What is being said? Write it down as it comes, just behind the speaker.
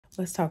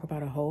Let's talk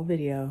about a whole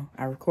video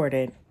I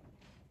recorded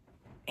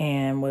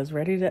and was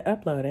ready to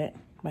upload it,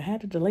 but I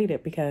had to delete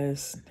it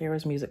because there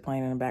was music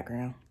playing in the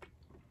background.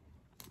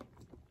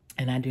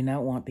 And I do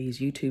not want these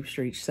YouTube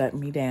streets shutting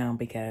me down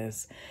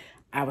because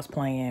I was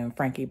playing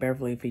Frankie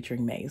Beverly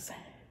featuring Maze.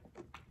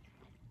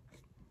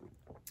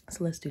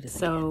 So let's do this.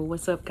 So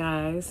what's up,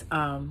 guys?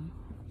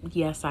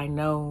 Yes, I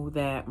know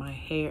that my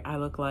hair, I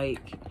look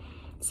like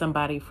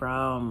somebody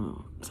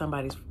from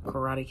somebody's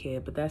Karate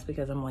Kid, but that's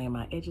because I'm laying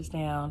my edges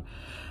down.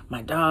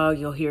 My dog,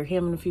 you'll hear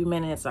him in a few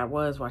minutes. I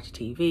was watching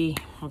TV.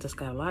 I just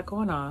got a lot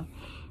going on.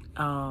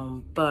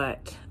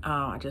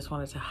 I just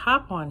wanted to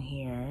hop on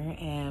here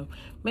and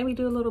maybe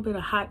do a little bit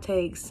of hot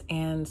takes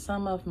and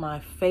some of my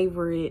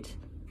favorite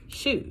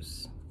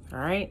shoes. All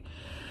right.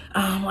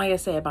 Like I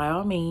said, by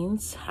all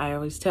means, I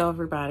always tell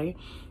everybody,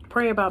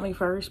 pray about me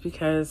first,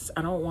 because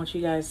I don't want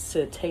you guys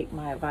to take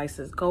my advice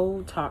as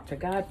gold. Talk to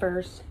God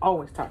first.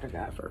 Always talk to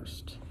God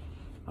first.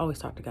 Always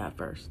talk to God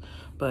first.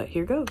 But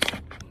here goes.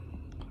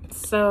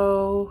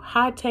 So,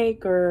 hot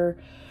take, or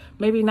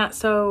maybe not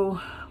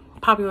so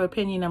popular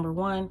opinion number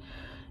one,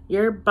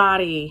 your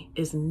body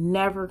is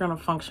never going to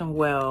function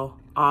well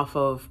off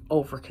of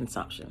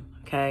overconsumption.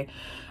 Okay.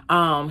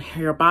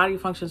 Your body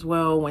functions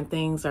well when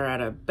things are at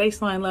a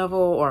baseline level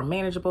or a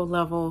manageable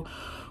level,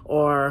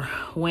 or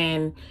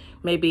when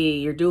maybe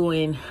you're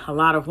doing a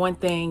lot of one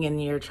thing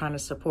and you're trying to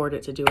support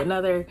it to do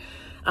another.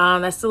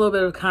 That's a little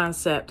bit of a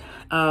concept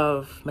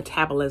of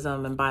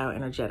metabolism and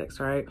bioenergetics,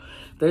 right?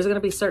 There's going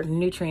to be certain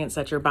nutrients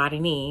that your body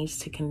needs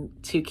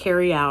to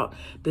carry out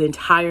the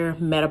entire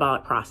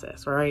metabolic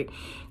process, right?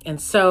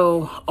 And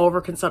so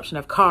overconsumption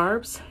of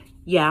carbs,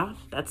 yeah,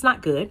 that's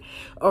not good.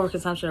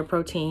 Overconsumption of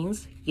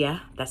proteins, yeah,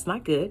 that's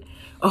not good.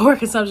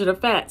 Overconsumption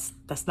of fats,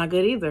 that's not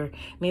good either.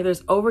 Neither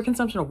is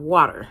overconsumption of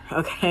water,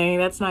 okay?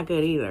 That's not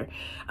good either.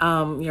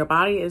 Your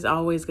body is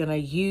always going to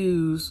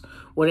use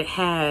what it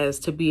has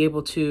to be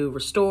able to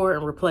restore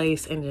and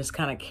replace and just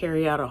kind of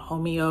carry out a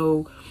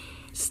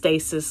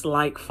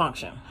homeostasis-like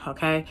function,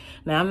 okay?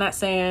 Now, I'm not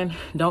saying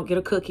don't get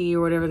a cookie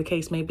or whatever the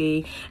case may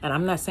be, and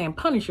I'm not saying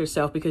punish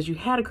yourself because you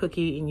had a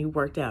cookie and you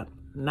worked out.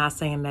 Not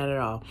saying that at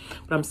all,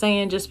 but I'm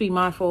saying just be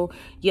mindful.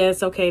 Yeah,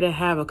 it's okay to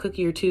have a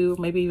cookie or two,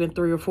 maybe even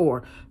 3 or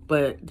 4,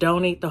 but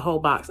don't eat the whole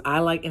box. I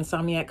like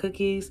Insomniac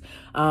cookies.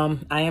 I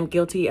am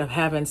guilty of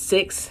having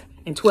 6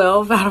 and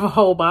 12 out of a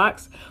whole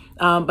box.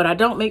 But I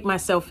don't make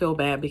myself feel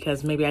bad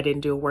because maybe I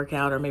didn't do a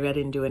workout or maybe I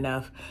didn't do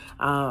enough.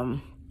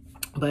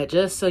 But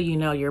just so you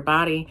know, your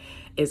body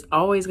is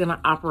always going to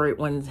operate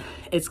when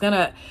it's going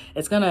to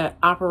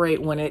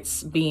operate when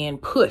it's being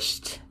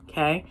pushed.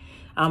 Okay.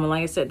 And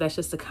like I said, that's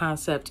just the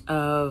concept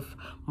of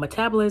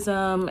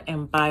metabolism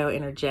and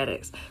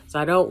bioenergetics. So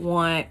I don't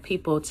want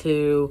people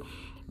to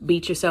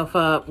beat yourself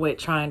up with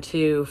trying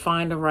to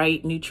find the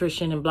right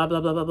nutrition and blah, blah,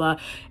 blah, blah, blah.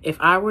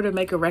 If I were to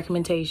make a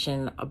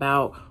recommendation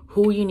about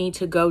who you need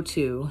to go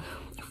to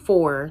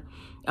for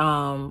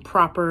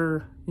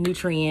proper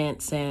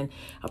nutrients and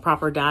a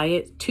proper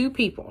diet, 2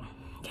 people.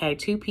 Okay,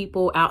 2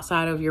 people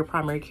outside of your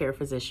primary care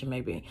physician,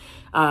 maybe.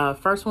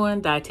 First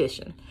one,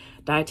 dietitian.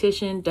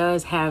 Dietitian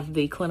does have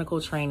the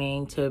clinical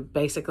training to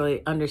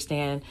basically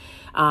understand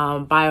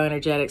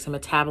bioenergetics and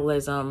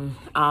metabolism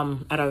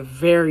at a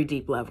very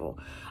deep level.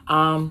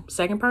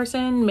 Second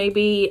person,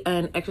 maybe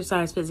an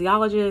exercise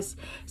physiologist,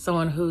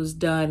 someone who's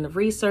done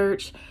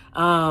research,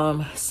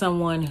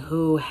 someone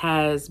who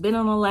has been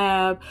in a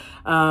lab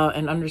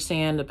and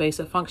understand the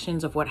basic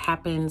functions of what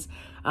happens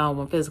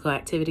when physical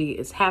activity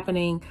is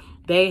happening.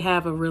 They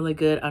have a really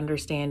good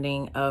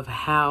understanding of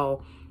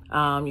how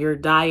your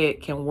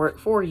diet can work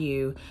for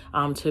you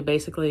to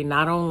basically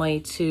not only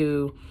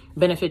to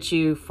benefit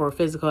you for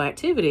physical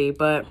activity,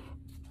 but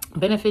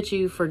benefit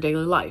you for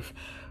daily life.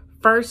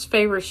 First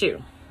favorite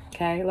shoe.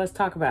 Okay, let's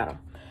talk about them.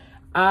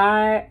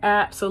 I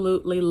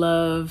absolutely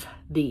love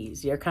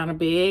these. You're kind of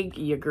big.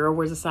 Your girl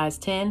wears a size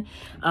 10.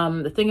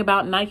 The thing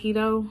about Nike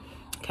though,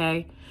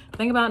 okay, the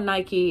thing about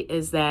Nike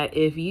is that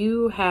if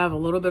you have a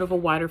little bit of a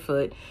wider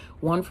foot,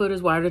 one foot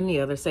is wider than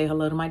the other. Say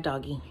hello to my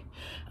doggy.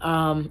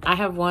 I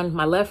have one,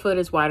 my left foot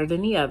is wider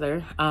than the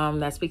other.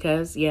 That's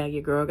because, yeah,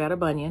 your girl got a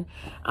bunion.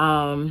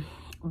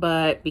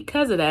 But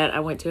because of that, I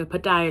went to a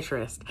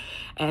podiatrist,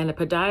 and the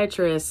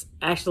podiatrist,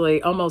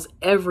 actually almost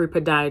every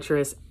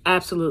podiatrist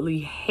absolutely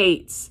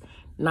hates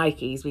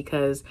Nikes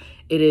because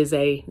it is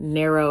a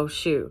narrow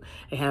shoe.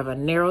 They have a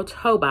narrow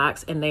toe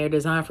box and they are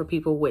designed for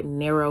people with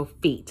narrow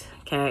feet.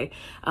 Okay.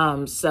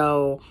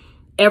 So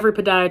every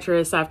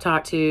podiatrist I've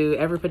talked to,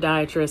 every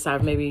podiatrist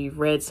I've maybe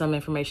read some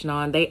information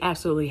on, they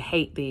absolutely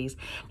hate these.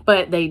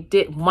 But they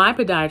did, my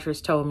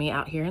podiatrist told me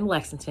out here in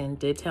Lexington,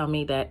 did tell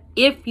me that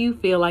if you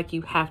feel like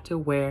you have to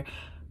wear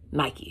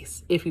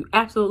Nikes, if you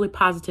absolutely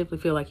positively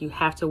feel like you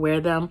have to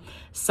wear them,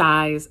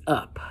 size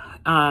up.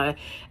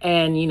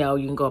 And you know,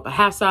 you can go up a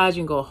half size,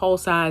 you can go a whole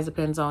size,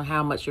 depends on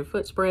how much your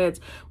foot spreads.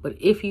 But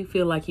if you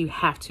feel like you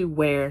have to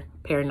wear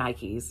a pair of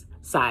Nikes,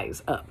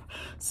 size up.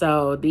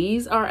 So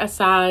these are a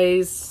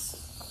size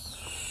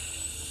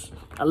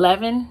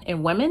 11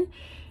 in women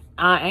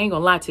I ain't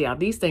gonna lie to y'all.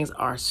 These things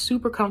are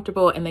super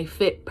comfortable and they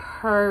fit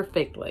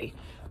perfectly.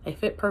 They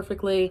fit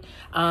perfectly.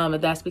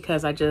 That's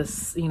because I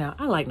just,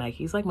 I like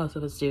Nikes like most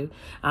of us do.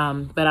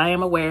 But I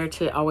am aware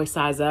to always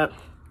size up.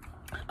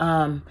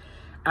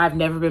 I've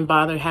never been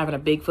bothered having a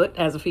big foot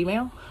as a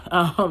female.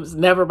 It's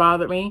never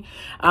bothered me.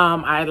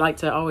 I like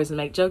to always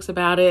make jokes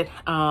about it.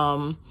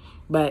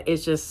 But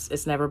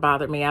it's never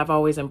bothered me. I've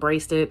always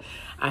embraced it.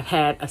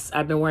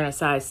 I've been wearing a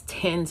size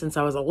 10 since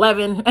I was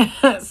 11.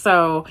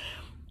 So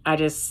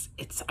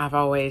I've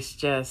always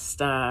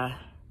just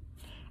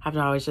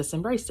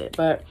embraced it.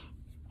 But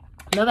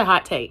another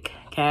hot take,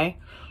 okay?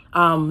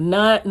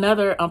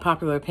 Another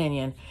unpopular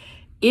opinion.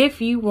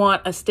 If you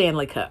want a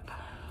Stanley Cup,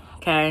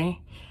 okay,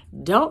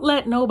 don't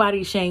let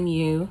nobody shame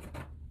you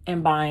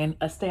in buying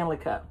a Stanley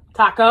Cup.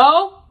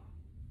 Taco?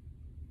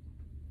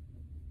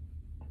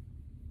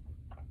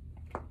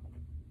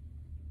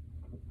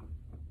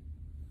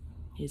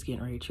 He's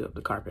getting ready to chew up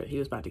the carpet. He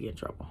was about to get in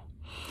trouble.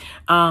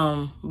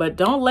 But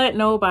don't let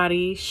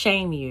nobody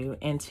shame you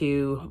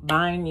into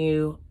buying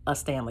you a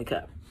Stanley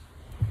Cup.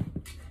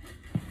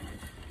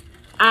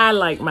 I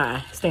like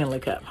my Stanley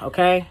Cup,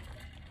 okay?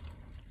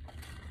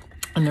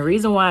 And the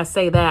reason why I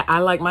say that, I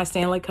like my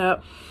Stanley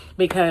Cup,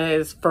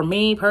 because for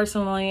me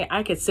personally,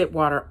 I could sip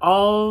water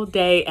all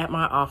day at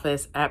my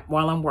office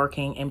while I'm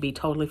working and be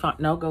totally fine.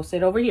 No, go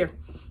sit over here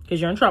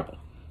because you're in trouble.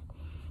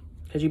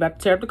 Because you're about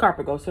to tear up the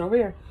carpet. Go sit over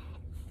here.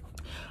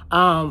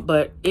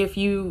 But if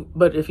you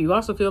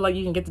also feel like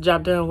you can get the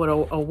job done with a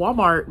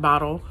Walmart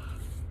bottle,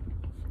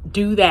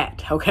 do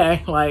that,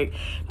 okay? Like,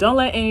 don't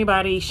let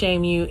anybody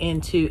shame you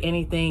into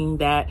anything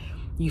that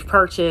you've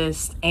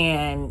purchased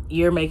and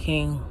you're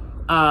making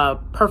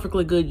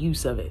perfectly good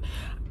use of it.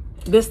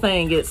 This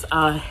thing gets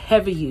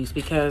heavy use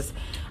because,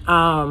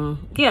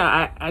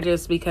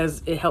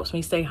 because it helps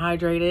me stay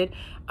hydrated.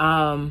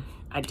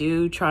 I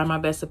do try my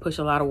best to push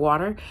a lot of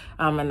water,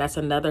 and that's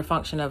another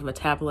function of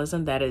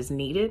metabolism that is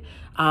needed.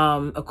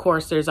 Of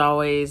course,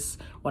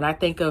 when I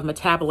think of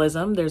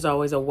metabolism, there's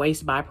always a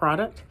waste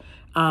byproduct.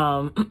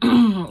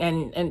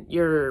 And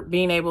you're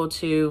being able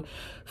to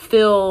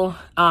fill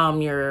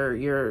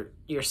your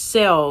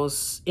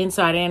cells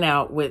inside and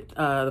out with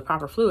the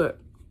proper fluid,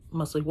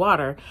 mostly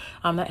water,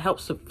 that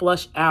helps to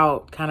flush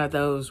out kind of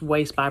those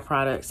waste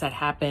byproducts that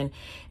happen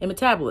in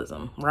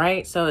metabolism,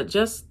 right? So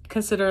just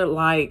consider it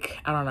like,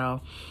 I don't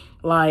know,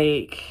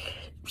 like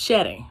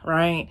shedding,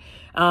 right?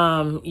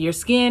 Your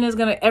skin is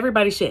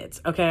everybody sheds,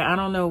 okay? I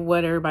don't know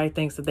what everybody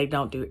thinks that they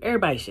don't do.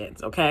 Everybody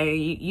sheds, okay?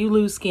 You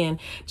lose skin.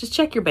 Just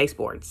check your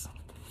baseboards.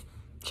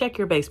 Check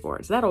your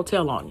baseboards. That'll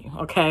tell on you,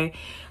 okay?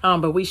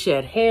 But we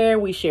shed hair,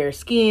 we share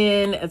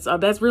skin.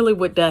 That's really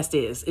what dust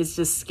is. It's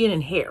just skin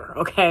and hair,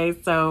 okay?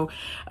 So,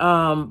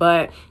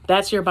 but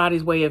that's your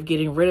body's way of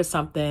getting rid of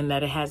something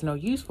that it has no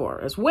use for.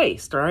 It's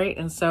waste, right?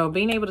 And so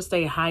being able to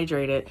stay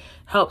hydrated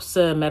helps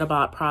the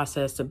metabolic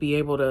process to be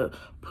able to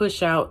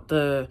push out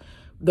the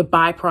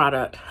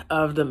byproduct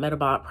of the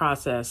metabolic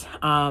process.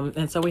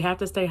 And so we have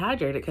to stay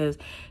hydrated because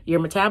your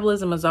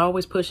metabolism is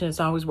always pushing, it's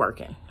always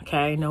working,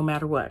 okay? No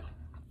matter what.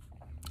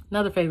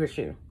 Another favorite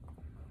shoe.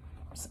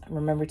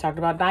 Remember we talked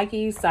about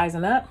Nikes,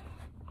 sizing up?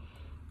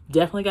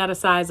 Definitely got to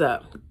size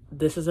up.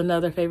 This is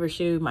another favorite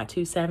shoe, my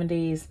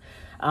 270s.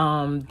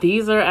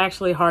 These are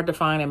actually hard to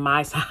find in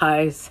my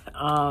size.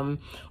 Like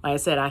I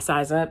said, I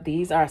size up.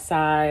 These are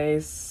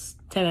size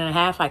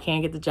 10.5. I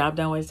can't get the job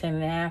done with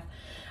 10.5.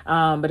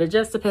 But it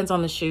just depends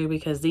on the shoe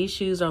because these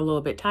shoes are a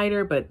little bit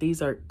tighter, but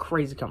these are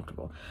crazy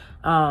comfortable.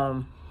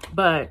 With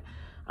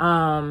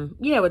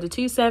the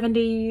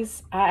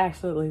 270s, I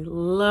absolutely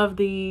love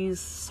these.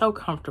 So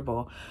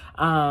comfortable,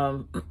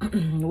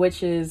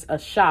 which is a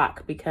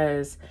shock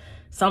because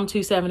some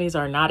 270s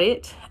are not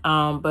it.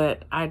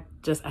 But I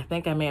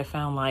think I may have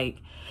found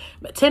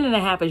but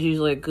 10.5 is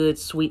usually a good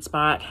sweet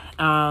spot.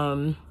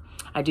 I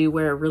do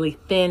wear a really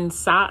thin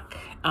sock.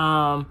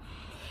 When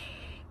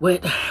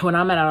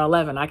I'm at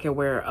 11, I can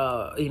wear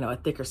a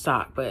thicker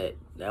sock, but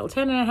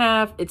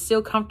 10.5, it's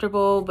still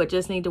comfortable, but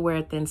just need to wear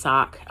a thin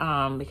sock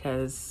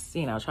because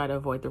try to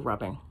avoid the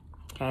rubbing.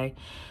 Okay.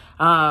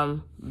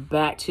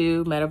 Back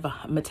to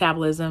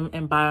metabolism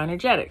and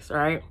bioenergetics,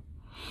 right?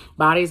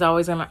 Body's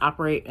always going to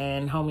operate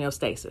in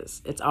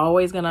homeostasis. It's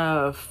always going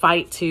to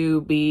fight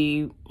to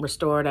be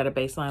restored at a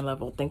baseline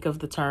level. Think of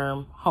the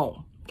term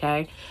home.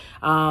 Okay.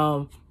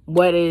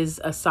 What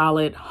is a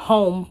solid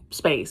home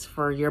space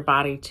for your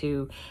body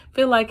to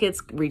feel like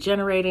it's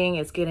regenerating,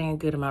 it's getting a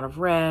good amount of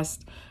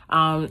rest.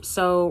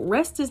 So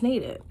rest is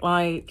needed.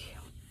 Like,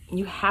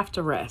 you have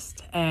to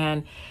rest.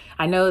 And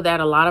I know that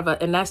a lot of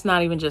it, and that's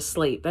not even just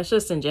sleep. That's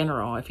just in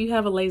general. If you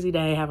have a lazy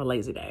day, have a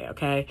lazy day.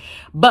 Okay.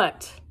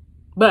 But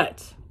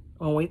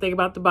when we think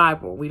about the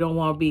Bible, we don't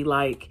want to be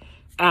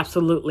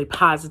absolutely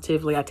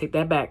positively, I take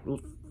that back,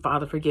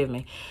 Father, forgive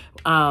me.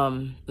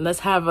 Let's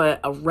have a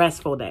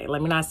restful day.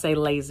 Let me not say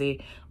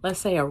lazy. Let's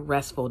say a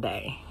restful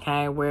day,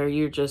 okay? Where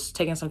you're just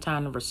taking some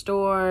time to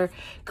restore,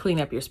 clean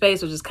up your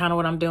space, which is kind of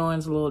what I'm doing.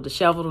 It's a little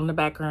disheveled in the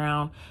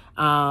background.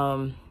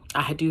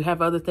 I do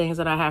have other things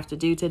that I have to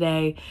do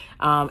today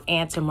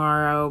and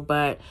tomorrow,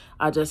 but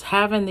just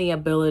having the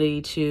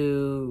ability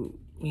to,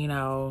 you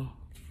know,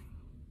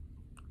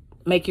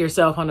 make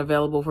yourself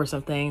unavailable for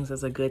some things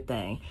is a good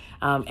thing.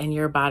 And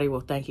your body will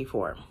thank you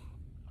for it.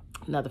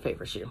 Another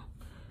favorite shoe.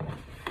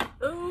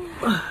 Ooh.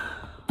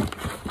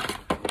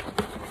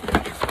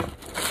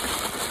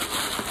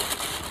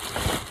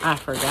 I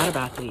forgot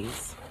about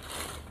these.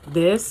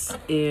 This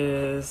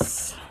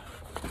is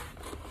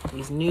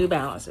these New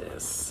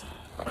Balances.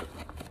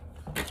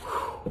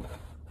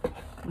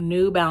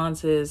 New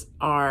Balances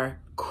are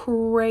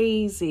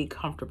crazy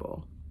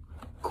comfortable.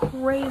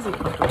 Crazy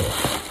comfortable.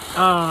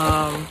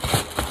 I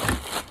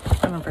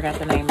forgot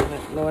the name of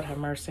it. Lord have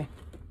mercy.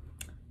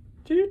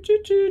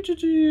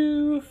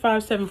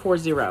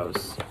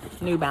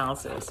 5740s. New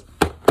Balances.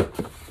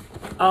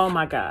 Oh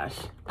my gosh.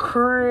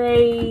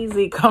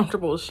 Crazy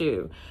comfortable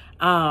shoe.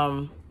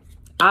 I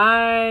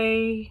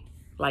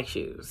like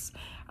shoes.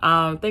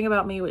 Thing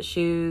about me with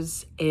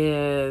shoes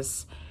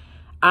is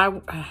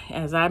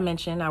as I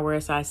mentioned, I wear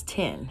a size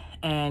 10,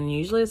 and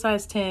usually a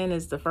size 10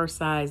 is the first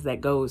size that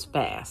goes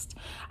fast.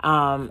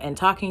 And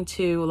talking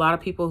to a lot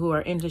of people who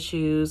are into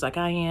shoes like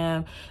I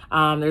am,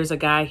 there's a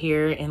guy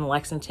here in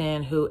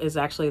Lexington who is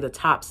actually the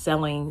top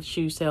selling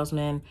shoe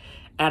salesman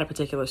at a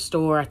particular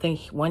store. I think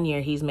one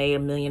year he's made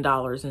 $1 million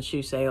in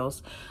shoe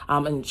sales,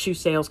 and shoe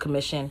sales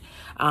commission.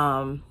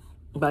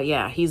 But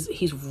yeah,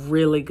 he's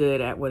really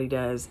good at what he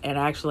does. And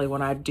actually,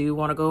 when I do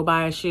want to go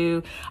buy a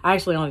shoe, I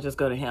actually only just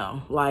go to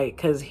him, like,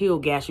 cause he'll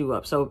gas you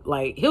up. So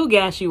like, he'll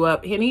gas you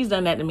up, and he's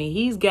done that to me.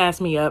 He's gassed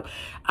me up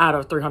out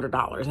of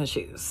 $300 in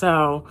shoes.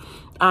 So,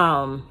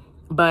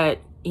 but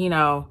you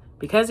know,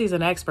 because he's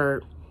an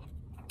expert,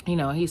 you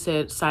know, he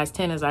said size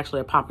 10 is actually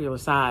a popular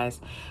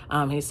size.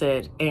 He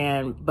said,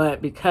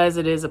 but because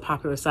it is a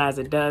popular size,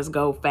 it does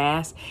go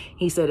fast.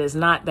 He said, it's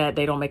not that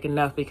they don't make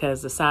enough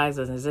because the size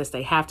doesn't exist.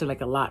 They have to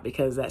make a lot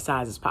because that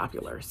size is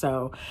popular.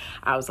 So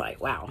I was like,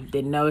 wow,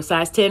 didn't know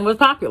size 10 was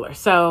popular.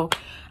 So,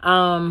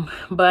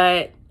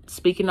 but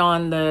speaking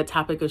on the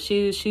topic of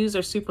shoes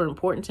are super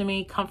important to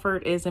me.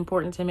 Comfort is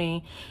important to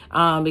me,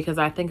 because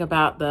I think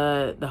about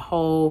the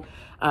whole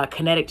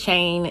kinetic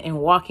chain in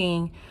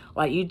walking.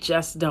 Like, you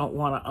just don't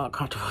want an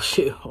uncomfortable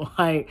shoe.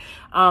 Like,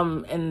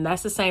 and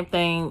that's the same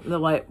thing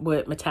like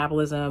with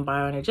metabolism and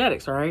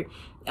bioenergetics, right?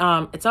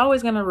 It's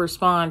always going to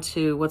respond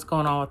to what's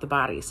going on with the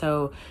body.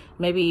 So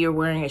maybe you're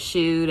wearing a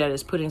shoe that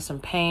is putting some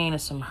pain or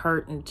some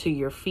hurt into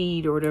your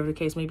feet or whatever the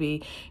case may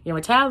be. Your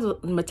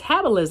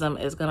metabolism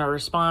is going to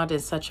respond in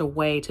such a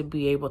way to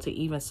be able to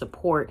even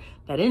support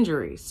that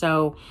injury.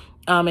 So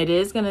it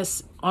is going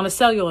to, on a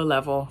cellular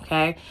level,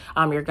 okay,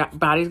 your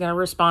body's going to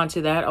respond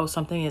to that. Oh,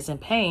 something is in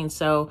pain.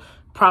 So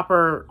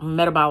proper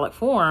metabolic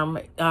form,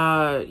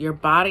 your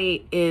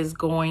body is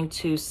going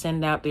to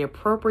send out the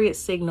appropriate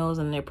signals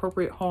and the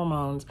appropriate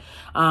hormones,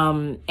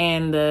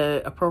 and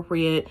the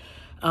appropriate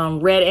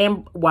red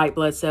and white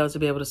blood cells to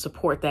be able to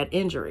support that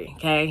injury.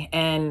 Okay.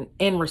 And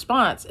in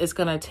response, it's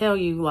going to tell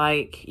you,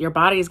 like, your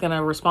body is going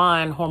to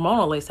respond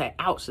hormonally, say,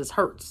 ouch, this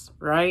hurts.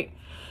 Right.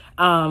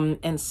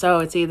 And so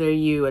it's either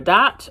you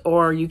adopt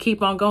or you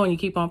keep on going, you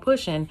keep on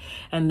pushing.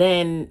 And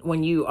then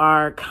when you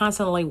are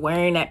constantly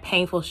wearing that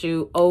painful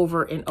shoe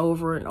over and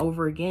over and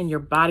over again, your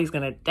body's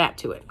going to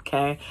adapt to it.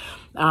 Okay.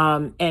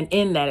 And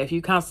in that, if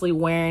you constantly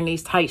wearing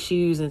these tight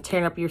shoes and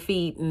tearing up your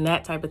feet and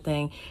that type of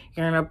thing,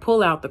 you're going to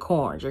pull out the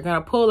corns, you're going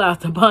to pull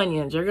out the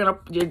bunions, you're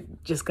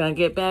just going to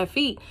get bad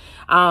feet.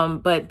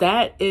 But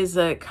that is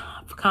a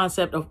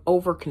concept of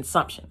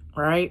overconsumption,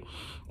 right?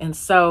 And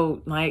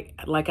so,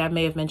 like I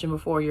may have mentioned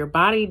before, your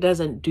body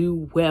doesn't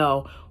do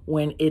well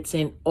when it's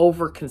in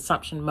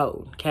overconsumption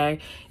mode. Okay.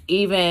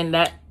 Even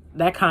that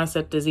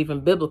concept is even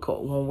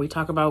biblical when we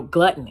talk about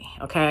gluttony.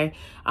 Okay.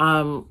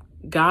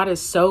 God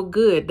is so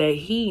good that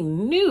he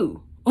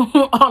knew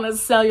on a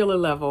cellular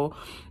level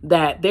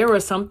that there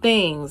were some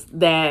things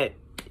that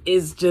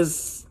is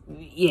just,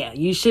 yeah,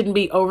 you shouldn't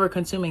be over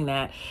consuming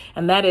that.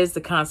 And that is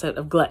the concept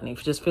of gluttony,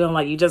 just feeling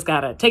like you just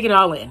got to take it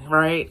all in.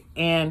 Right.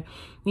 And,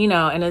 you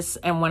know, and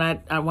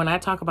when I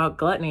talk about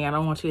gluttony, I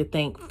don't want you to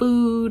think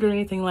food or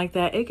anything like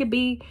that. It could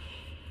be,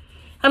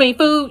 I mean,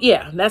 food,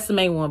 yeah, that's the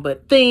main one,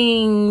 but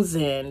things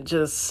and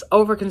just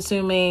over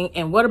consuming.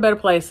 And what a better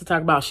place to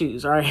talk about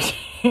shoes, right?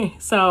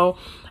 So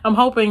I'm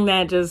hoping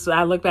that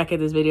I look back at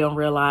this video and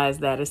realize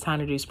that it's time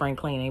to do spring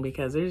cleaning,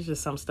 because there's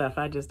just some stuff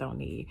I just don't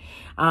need.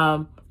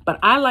 But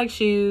I like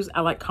shoes.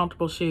 I like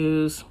comfortable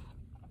shoes.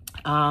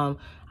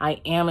 I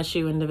am a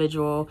shoe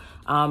individual,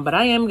 but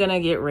I am going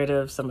to get rid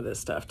of some of this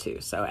stuff too.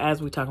 So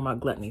as we talk about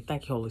gluttony,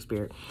 thank you, Holy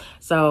Spirit.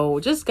 So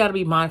just got to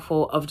be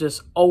mindful of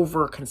just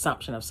over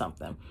consumption of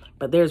something.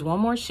 But there's one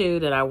more shoe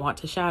that I want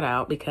to shout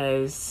out,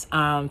 because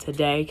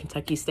today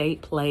Kentucky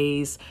State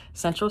plays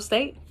Central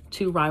State,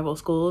 two rival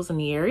schools in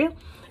the area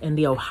in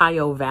the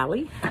Ohio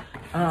Valley.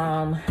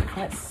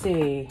 Let's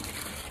see.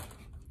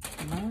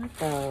 Not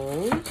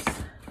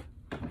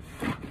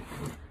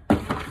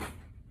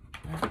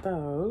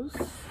those.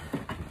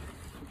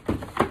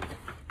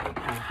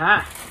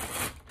 Aha,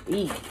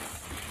 these.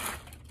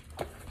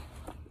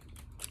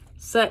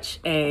 such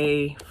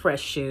a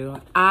fresh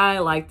shoe. I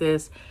like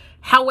this.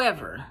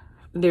 However,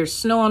 there's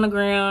snow on the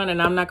ground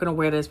and I'm not going to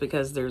wear this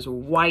because there's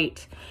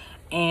white.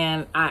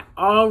 And I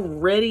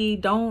already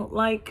don't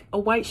like a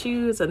white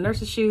shoe. It's a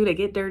nurse's shoe. They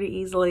get dirty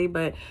easily,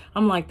 but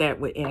I'm like that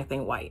with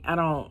anything white.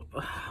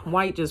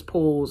 White just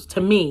pulls,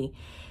 to me,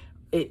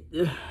 it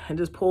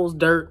just pulls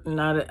dirt and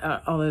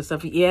all this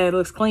stuff. Yeah, it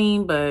looks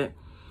clean, but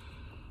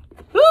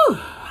whew,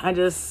 I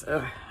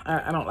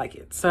don't like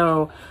it.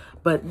 So,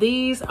 but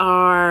these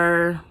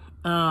are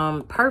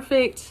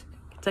perfect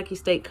Kentucky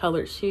State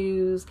colored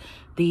shoes.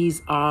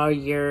 These are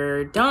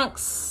your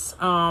Dunks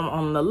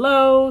on the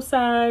low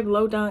side,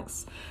 low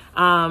Dunks.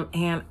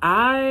 And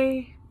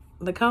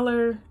the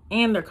color,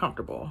 and they're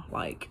comfortable.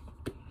 Like,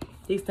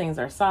 these things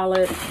are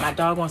solid. My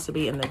dog wants to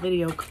be in the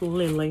video,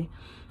 clearly.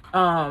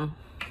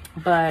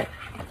 But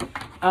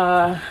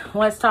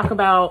let's talk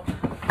about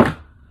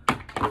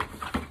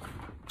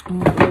a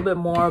little bit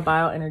more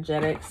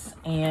bioenergetics.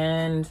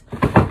 And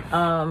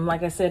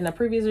like I said in the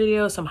previous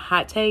video, some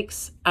hot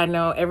takes. I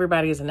know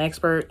everybody is an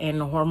expert in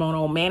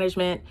hormonal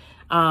management,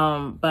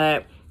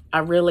 but I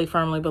really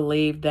firmly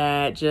believe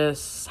that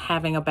just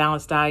having a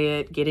balanced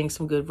diet, getting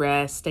some good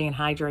rest, staying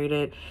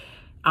hydrated,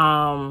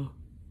 and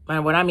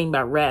what I mean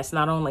by rest,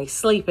 not only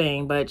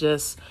sleeping, but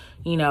just,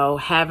 you know,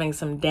 having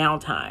some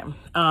downtime,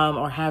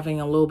 or having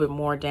a little bit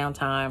more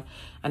downtime,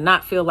 and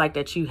not feel like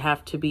that you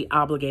have to be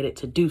obligated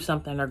to do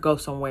something or go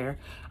somewhere.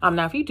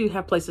 Now, if you do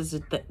have places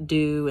to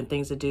do and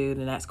things to do,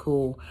 then that's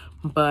cool.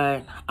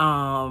 But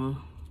I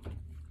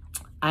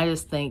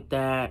just think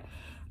that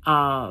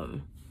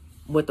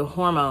with the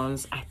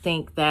hormones, I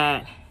think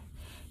that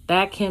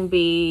can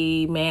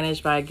be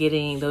managed by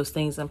getting those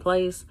things in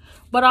place.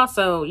 But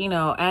also, you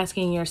know,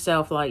 asking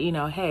yourself, like, you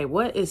know, hey,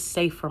 what is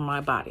safe for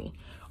my body?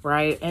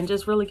 Right? And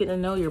just really getting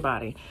to know your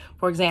body.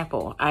 For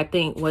example, I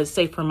think what's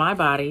safe for my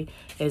body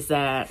is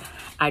that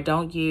I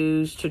don't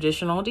use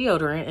traditional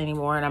deodorant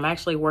anymore. And I'm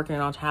actually working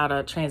on how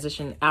to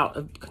transition out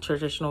of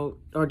traditional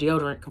or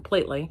deodorant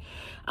completely.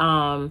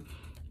 I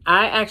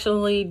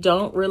actually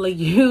don't really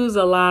use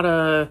a lot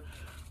of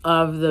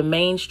the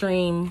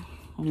mainstream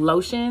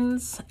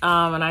lotions.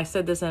 And I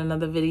said this in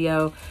another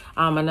video.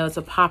 I know it's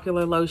a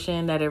popular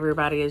lotion that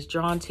everybody is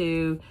drawn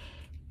to.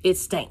 It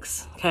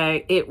stinks,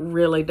 okay? It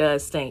really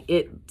does stink.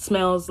 It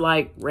smells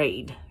like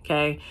Raid,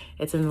 okay?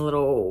 It's in a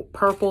little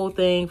purple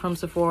thing from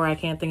Sephora. I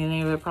can't think of the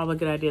name of it. Probably a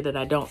good idea that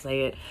I don't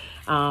say it.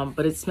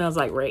 But it smells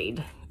like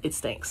Raid. It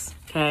stinks,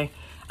 okay?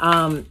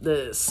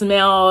 The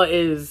smell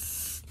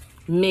is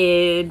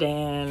mid,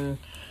 and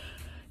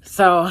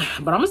so,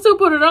 but I'm gonna still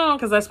put it on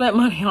because I spent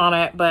money on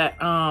it. But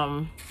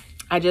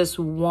I just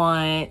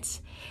want,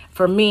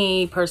 for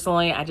me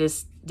personally, I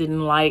just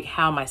didn't like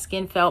how my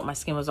skin felt. My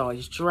skin was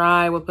always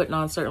dry with putting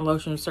on certain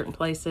lotions in certain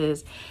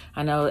places.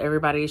 I know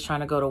everybody is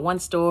trying to go to one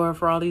store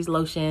for all these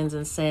lotions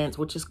and scents,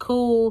 which is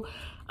cool.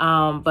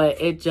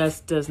 But it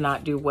just does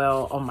not do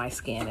well on my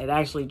skin. It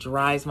actually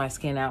dries my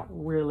skin out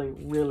really,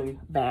 really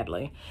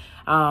badly.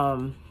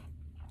 But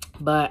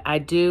I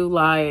do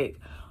like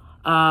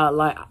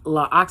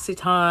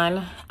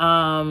L'Occitane,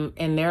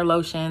 in their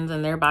lotions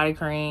and their body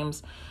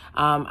creams.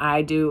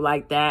 I do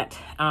like that.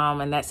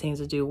 And that seems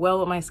to do well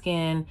with my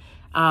skin.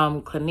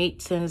 Clinique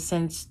tends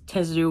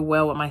to do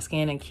well with my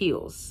skin, and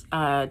Kiehl's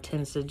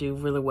tends to do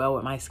really well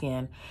with my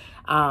skin.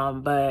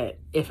 But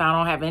if I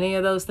don't have any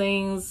of those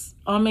things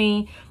on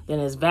me, then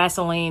it's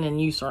Vaseline and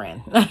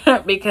Eucerin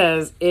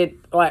because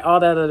it, like,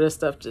 all that other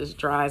stuff just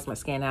dries my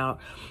skin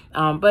out.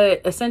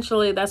 But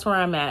essentially that's where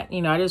I'm at.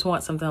 You know, I just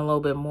want something a little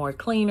bit more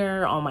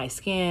cleaner on my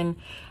skin.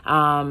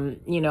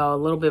 You know, a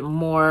little bit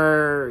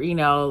more, you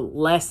know,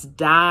 less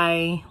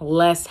dye,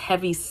 less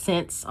heavy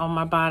scents on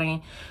my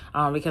body,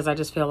 because I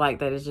just feel like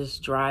that it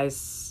just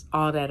dries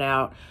all that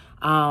out.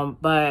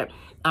 But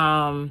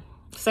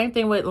same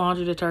thing with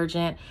laundry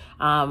detergent.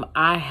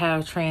 I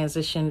have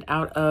transitioned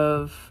out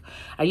of,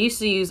 I used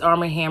to use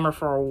Arm & Hammer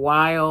for a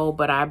while,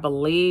 but I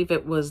believe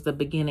it was the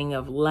beginning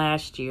of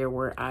last year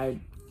where I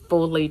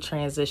fully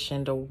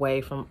transitioned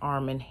away from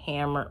Arm &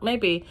 Hammer.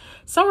 Maybe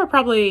somewhere,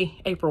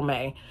 probably April,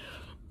 May.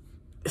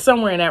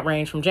 Somewhere in that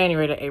range, from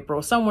January to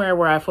April, somewhere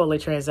where I fully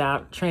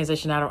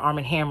transitioned out of Arm &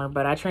 Hammer.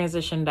 But I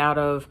transitioned out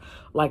of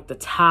like the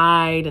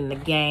Tide and the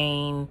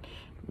Gain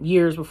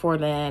years before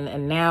then,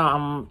 and now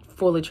I'm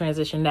fully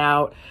transitioned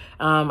out.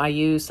 I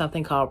use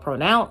something called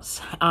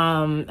Pronounce.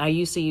 I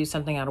used to use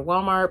something out of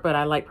Walmart, but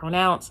I like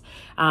Pronounce.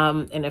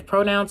 And if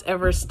Pronounce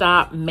ever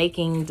stop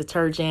making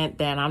detergent,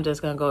 then I'm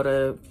just gonna go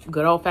to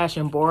good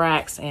old-fashioned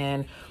borax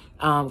and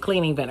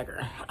cleaning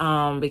vinegar,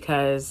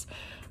 because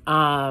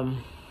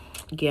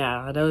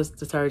yeah, those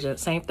detergents,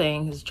 same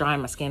thing, is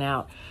drying my skin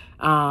out.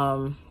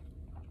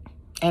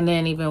 And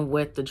then even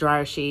with the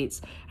dryer sheets,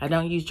 I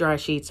don't use dryer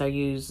sheets. I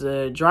use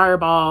the dryer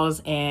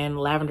balls and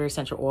lavender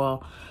essential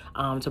oil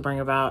to bring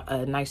about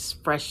a nice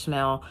fresh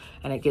smell,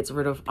 and it gets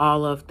rid of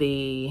all of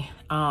the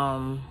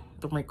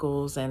the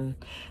wrinkles and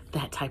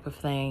that type of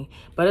thing.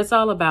 But it's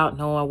all about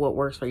knowing what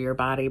works for your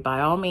body.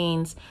 By all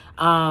means,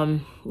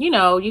 you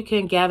know, you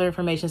can gather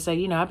information, say,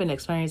 you know, I've been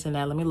experiencing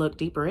that. Let me look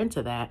deeper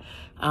into that.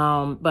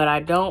 But I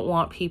don't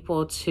want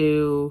people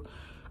to,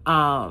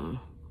 I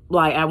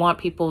want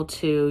people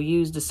to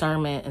use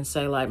discernment and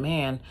say like,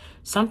 man,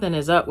 something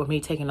is up with me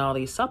taking all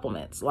these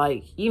supplements.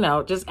 Like, you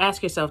know, just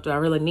ask yourself, do I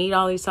really need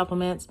all these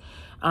supplements?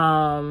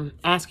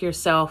 Ask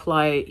yourself,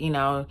 like, you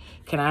know,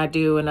 can I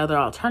do another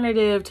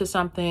alternative to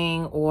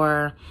something?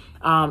 Or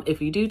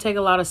if you do take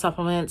a lot of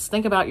supplements,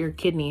 think about your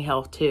kidney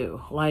health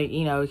too. Like,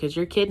 you know, because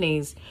your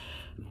kidneys,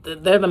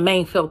 they're the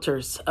main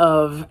filters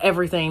of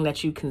everything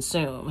that you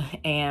consume.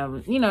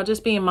 And, you know,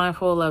 just being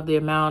mindful of the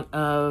amount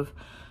of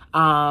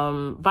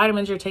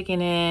vitamins you're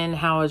taking in,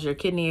 how is your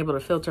kidney able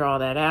to filter all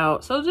that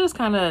out? So just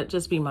kind of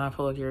just be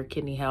mindful of your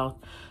kidney health.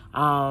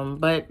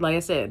 But like I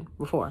said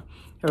before,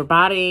 your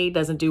body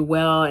doesn't do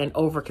well in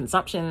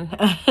overconsumption.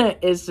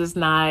 It's just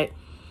not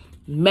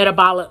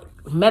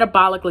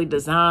metabolically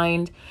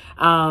designed.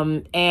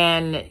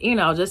 And, you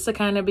know, just to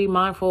kind of be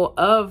mindful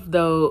of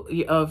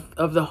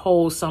the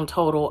whole sum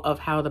total of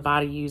how the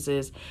body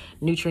uses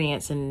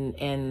nutrients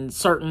and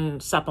certain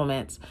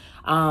supplements.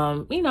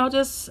 You know,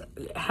 just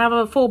have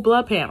a full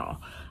blood panel.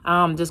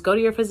 Just go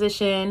to your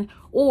physician,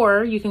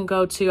 or you can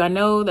go to, I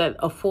know that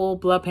a full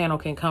blood panel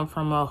can come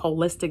from a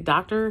holistic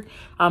doctor.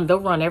 They'll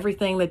run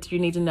everything that you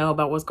need to know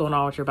about what's going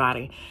on with your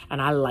body.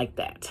 And I like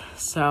that.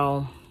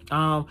 So,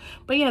 but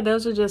yeah,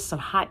 those are just some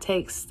hot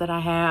takes that I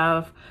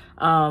have.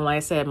 Like I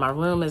said, my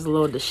room is a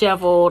little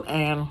disheveled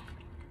and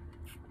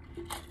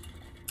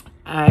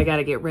I got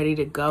to get ready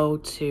to go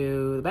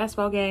to the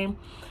basketball game.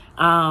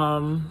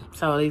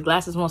 So these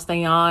glasses won't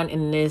stay on,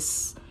 and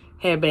this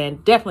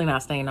headband definitely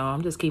not staying on.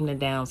 I'm just keeping it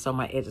down so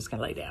my edges can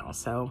lay down.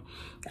 So,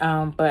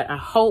 but I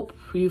hope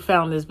you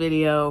found this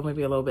video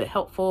maybe a little bit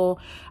helpful.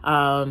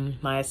 Like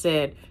I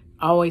said,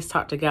 always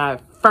talk to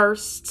God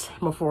first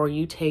before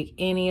you take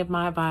any of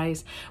my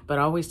advice, but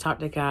always talk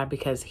to God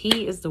because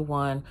He is the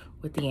one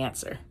with the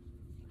answer.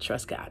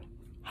 Trust God.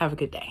 Have a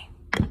good day.